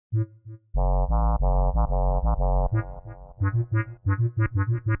Yo,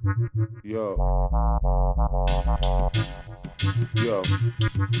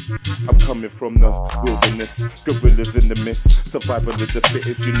 I'm coming from the wilderness, gorillas in the mist, survival of the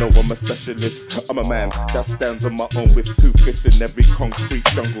fittest, you know I'm a specialist. I'm a man that stands on my own with 2 fists in every concrete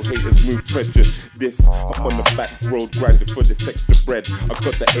jungle, haters move prejudice. I'm on the back road grinding for this extra bread. I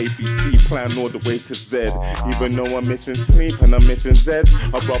got the ABC plan all the way to Z. Even though I'm missing sleep and I'm missing Z's,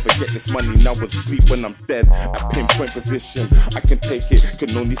 I'd rather get this money now than sleep when I'm dead. At pinpoint position, I can take it,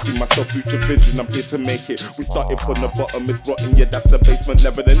 can only see myself future vision, I'm here to make it. We started from the bottom, it's rotten, yeah that's the basement.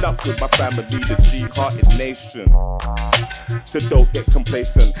 Leveling up with my family, the G-hearted nation. So don't get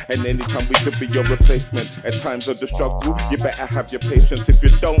complacent, and anytime we could be your replacement. At times of the struggle, you better have your patience. If you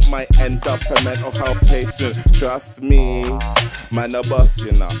don't, might end up a mental health patient. Trust me, man a boss,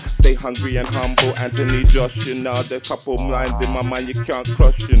 you know. Stay hungry and humble, Anthony Josh, you know. There couple lines in my mind you can't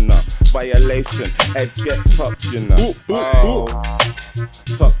cross, you know. Violation, head get touched, you know.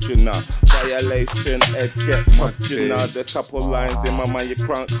 Touch, you know. Violation, head get touched, you know. There's couple lines in my mind you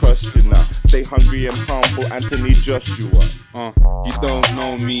can't cross, you know. Stay hungry and humble, Anthony Joshua. You don't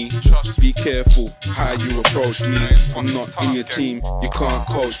know me, be careful how you approach me. I'm not in your team, you can't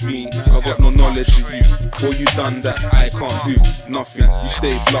coach me. I got no knowledge of you, well you done that, I can't do nothing. You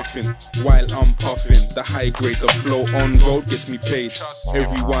stay bluffing while I'm puffing. The high grade, the flow on road gets me paid.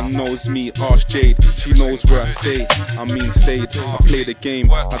 Everyone knows me, ask Jade, she knows where I stay. I mean stayed, I play the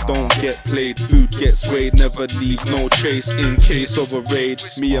game, I don't get played. Food gets weighed, never leave no trace in case of a raid.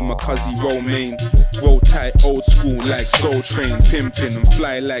 Me and my cousin Romaine, roll tight old school like Soul Train, pimping and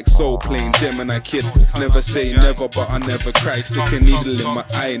fly like Soul Plane. Gemini kid, never say never but I never cry. Stick a needle in my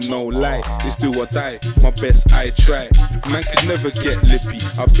eye, no lie, it's do or die, my best I try. Man could never get lippy,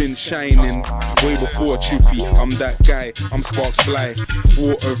 I've been shining way before Chippy. I'm that guy, I'm Sparks Fly,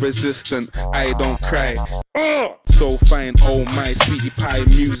 water resistant, I don't cry. So fine, oh my sweetie pie,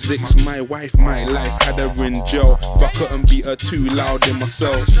 music's my wife, my life. Had her in jail, but I couldn't beat her too loud in my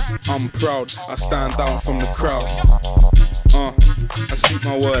cell. I'm proud, I stand out from the crowd. I speak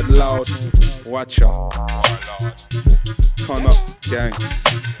my word loud. Watch ya. Turn up, gang.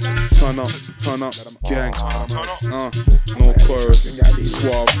 Turn up, gang. No chorus.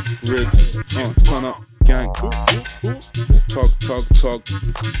 Swarvo, Ribz. Turn up, gang. Tug.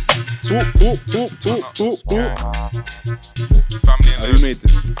 Who made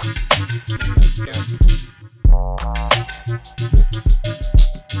this?